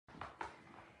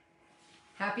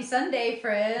Happy Sunday,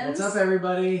 friends. What's up,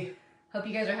 everybody? Hope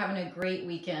you guys are having a great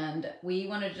weekend. We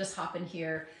wanted to just hop in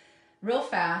here real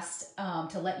fast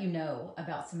to let you know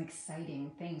about some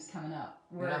exciting things coming up.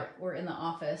 We're in the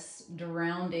office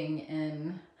drowning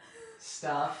in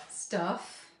stuff.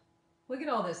 Look at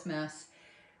all this mess.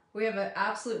 We have an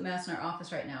absolute mess in our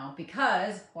office right now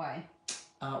because, why?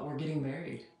 We're getting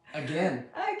married. Again.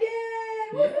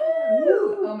 Yeah.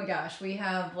 Woo! Oh my gosh, we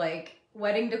have like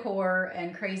wedding decor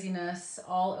and craziness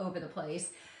all over the place,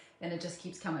 and it just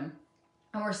keeps coming.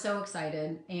 And we're so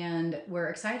excited, and we're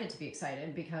excited to be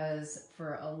excited because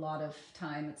for a lot of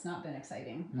time it's not been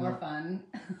exciting or fun.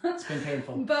 It's been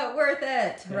painful. But worth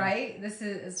it, right?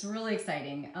 It's really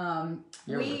exciting.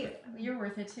 You're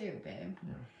worth it too, babe.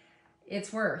 Yeah.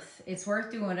 It's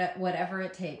worth doing it, whatever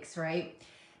it takes, right?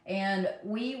 And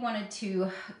we wanted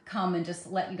to come and just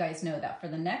let you guys know that for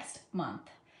the next month,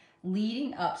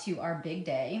 leading up to our big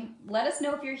day, let us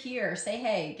know if you're here. Say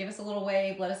hey, give us a little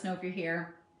wave, let us know if you're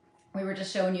here. We were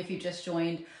just showing you, if you just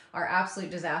joined, our absolute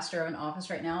disaster of an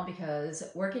office right now because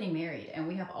we're getting married and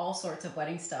we have all sorts of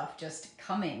wedding stuff just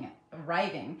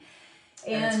arriving.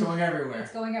 And it's going everywhere.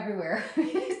 It's going everywhere.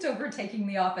 It's overtaking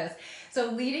the office.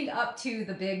 So leading up to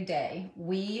the big day,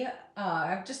 we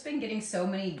have just been getting so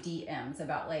many DMs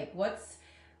about like,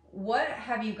 what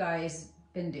have you guys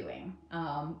been doing?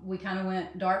 We kind of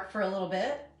went dark for a little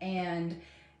bit and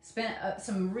spent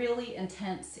some really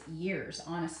intense years,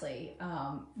 honestly,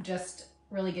 just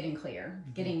really getting clear,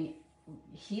 getting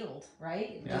healed,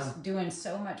 right? Yeah. Just doing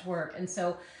so much work. And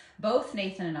so both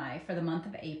Nathan and I, for the month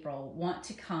of April, want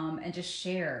to come and just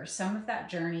share some of that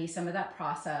journey, some of that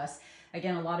process.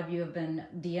 Again, a lot of you have been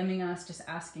DMing us, just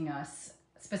asking us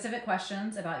specific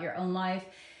questions about your own life.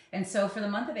 And so for the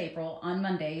month of April, on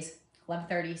Mondays,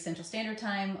 11:30 Central Standard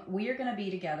Time, we are going to be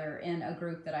together in a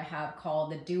group that I have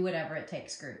called the Do Whatever It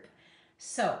Takes group.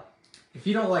 So if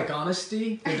you don't like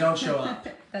honesty, then don't show up.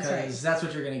 That's right. Because that's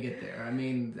what you're going to get there. I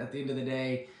mean, at the end of the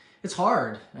day, it's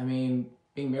hard. I mean,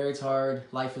 being married's hard,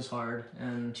 life is hard.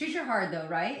 And choose your hard though,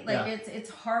 right? Like it's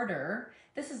harder.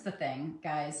 This is the thing,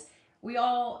 guys. We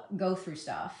all go through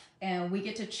stuff and we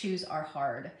get to choose our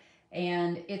hard.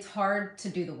 And it's hard to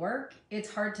do the work.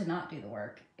 It's hard to not do the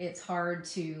work. It's hard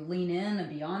to lean in and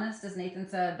be honest, as Nathan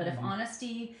said. But if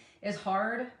honesty is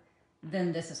hard,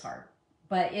 then this is hard.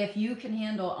 But if you can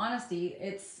handle honesty,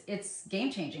 it's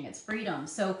game changing. It's freedom.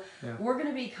 So we're going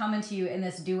to be coming to you in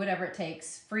this Do Whatever It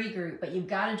Takes free group, but you've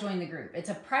got to join the group. It's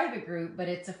a private group, but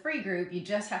it's a free group. You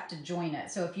just have to join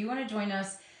it. So if you want to join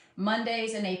us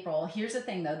Mondays in April, here's the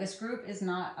thing though, this group is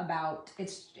not about,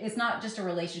 it's not just a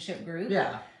relationship group.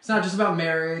 Yeah, it's not just about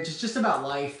marriage, it's just about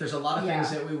life. There's a lot of things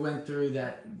that we went through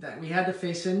that we had to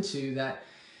face into that,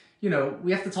 you know,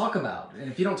 we have to talk about.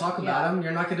 And if you don't talk about them,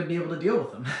 you're not going to be able to deal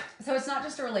with them. So it's not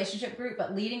just a relationship group,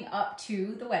 but leading up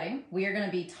to the wedding, we are going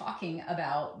to be talking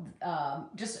about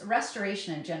just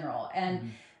restoration in general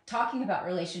and talking about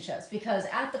relationships, because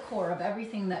at the core of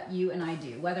everything that you and I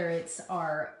do, whether it's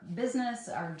our business,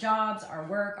 our jobs, our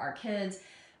work, our kids,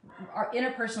 our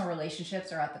interpersonal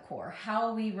relationships are at the core.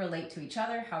 How we relate to each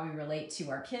other, how we relate to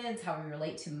our kids, how we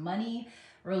relate to money.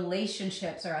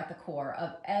 Relationships are at the core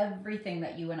of everything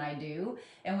that you and I do.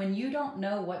 And when you don't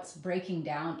know what's breaking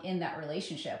down in that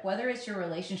relationship, whether it's your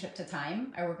relationship to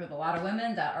time, I work with a lot of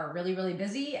women that are really, really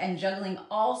busy and juggling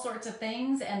all sorts of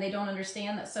things, and they don't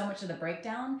understand that so much of the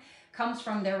breakdown comes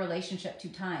from their relationship to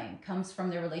time, comes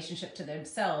from their relationship to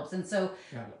themselves. And so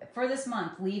for this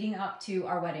month leading up to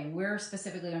our wedding, we're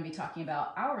specifically going to be talking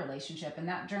about our relationship and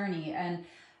that journey. And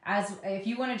if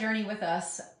you want to journey with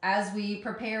us as we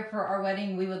prepare for our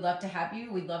wedding, we would love to have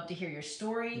you. We'd love to hear your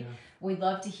story. Yeah. We'd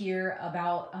love to hear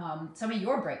about some of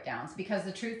your breakdowns, because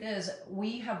the truth is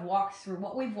we have walked through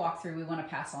what we've walked through. We want to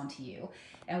pass on to you.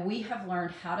 And we have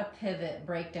learned how to pivot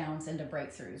breakdowns into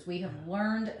breakthroughs. We have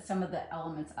learned some of the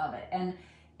elements of it. And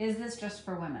is this just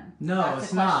for women? No, That's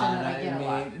it's a question not. that I get a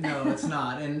lot. No, it's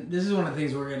not. And this is one of the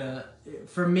things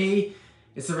for me,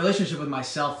 it's the relationship with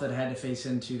myself that I had to face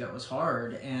into that was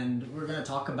hard. And we're going to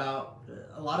talk about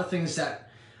a lot of things that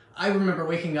I remember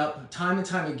waking up time and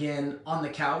time again on the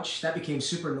couch. That became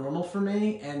super normal for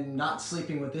me, and not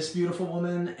sleeping with this beautiful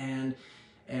woman and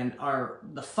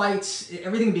the fights,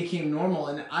 everything became normal.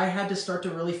 And I had to start to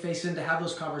really face into have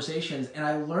those conversations. And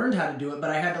I learned how to do it, but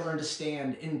I had to learn to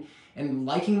stand in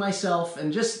liking myself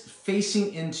and just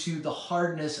facing into the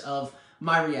hardness of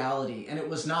my reality, and it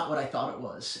was not what I thought it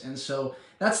was. And so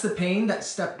that's the pain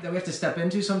that we have to step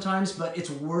into sometimes, but it's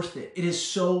worth it. It is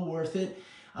so worth it.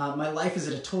 My life is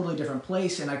at a totally different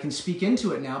place, and I can speak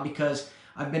into it now because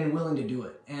I've been willing to do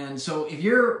it. And so if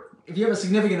you have a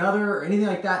significant other or anything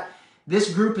like that,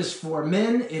 this group is for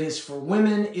men. It is for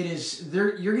women. It is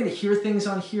there. You're going to hear things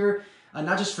on here,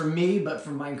 not just from me, but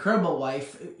from my incredible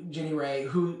wife, Jenny Ray,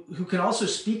 who can also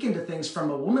speak into things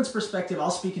from a woman's perspective.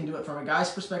 I'll speak into it from a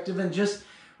guy's perspective, and just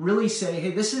really say,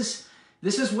 hey, this is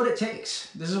what it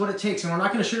takes. This is what it takes, and we're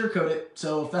not going to sugarcoat it.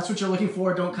 So if that's what you're looking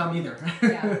for, don't come either.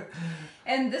 Yeah.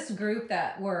 And this group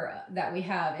that we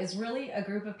have is really a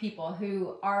group of people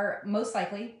who are most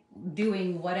likely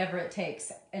doing whatever it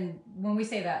takes. And when we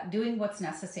say that, doing what's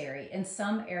necessary in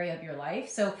some area of your life.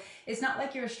 So it's not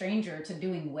like you're a stranger to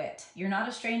doing WIT. You're not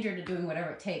a stranger to doing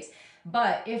whatever it takes.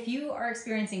 But if you are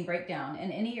experiencing breakdown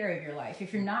in any area of your life,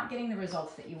 if you're not getting the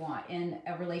results that you want in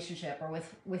a relationship or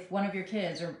with one of your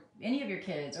kids or any of your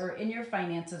kids or in your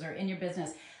finances or in your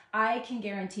business, I can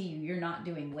guarantee you're not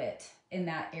doing WIT in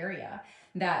that area.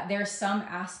 That there's some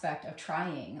aspect of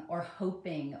trying or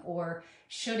hoping or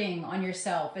shoulding on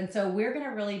yourself. And so we're going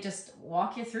to really just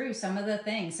walk you through some of the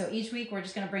things. So each week we're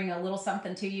just going to bring a little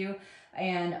something to you.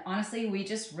 And honestly, we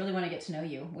just really want to get to know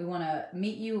you. We want to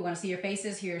meet you. We want to see your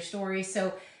faces, hear your stories.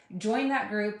 So join that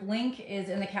group. Link is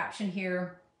in the caption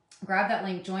here. Grab that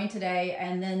link, join today,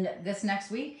 and then this next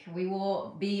week we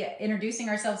will be introducing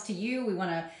ourselves to you. We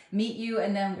want to meet you,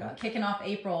 and then kicking off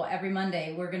April every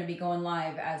Monday, we're going to be going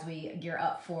live as we gear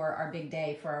up for our big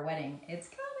day for our wedding. It's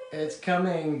coming. It's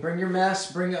coming. Bring your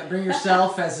mess. Bring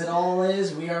yourself, as it all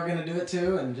is. We are going to do it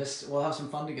too, and we'll have some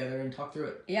fun together and talk through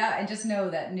it. Yeah, and just know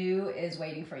that new is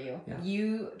waiting for you. Yeah.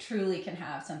 You truly can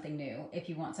have something new if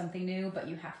you want something new, but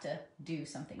you have to do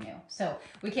something new. So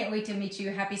we can't wait to meet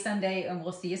you. Happy Sunday, and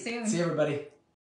we'll see you soon. See you, everybody.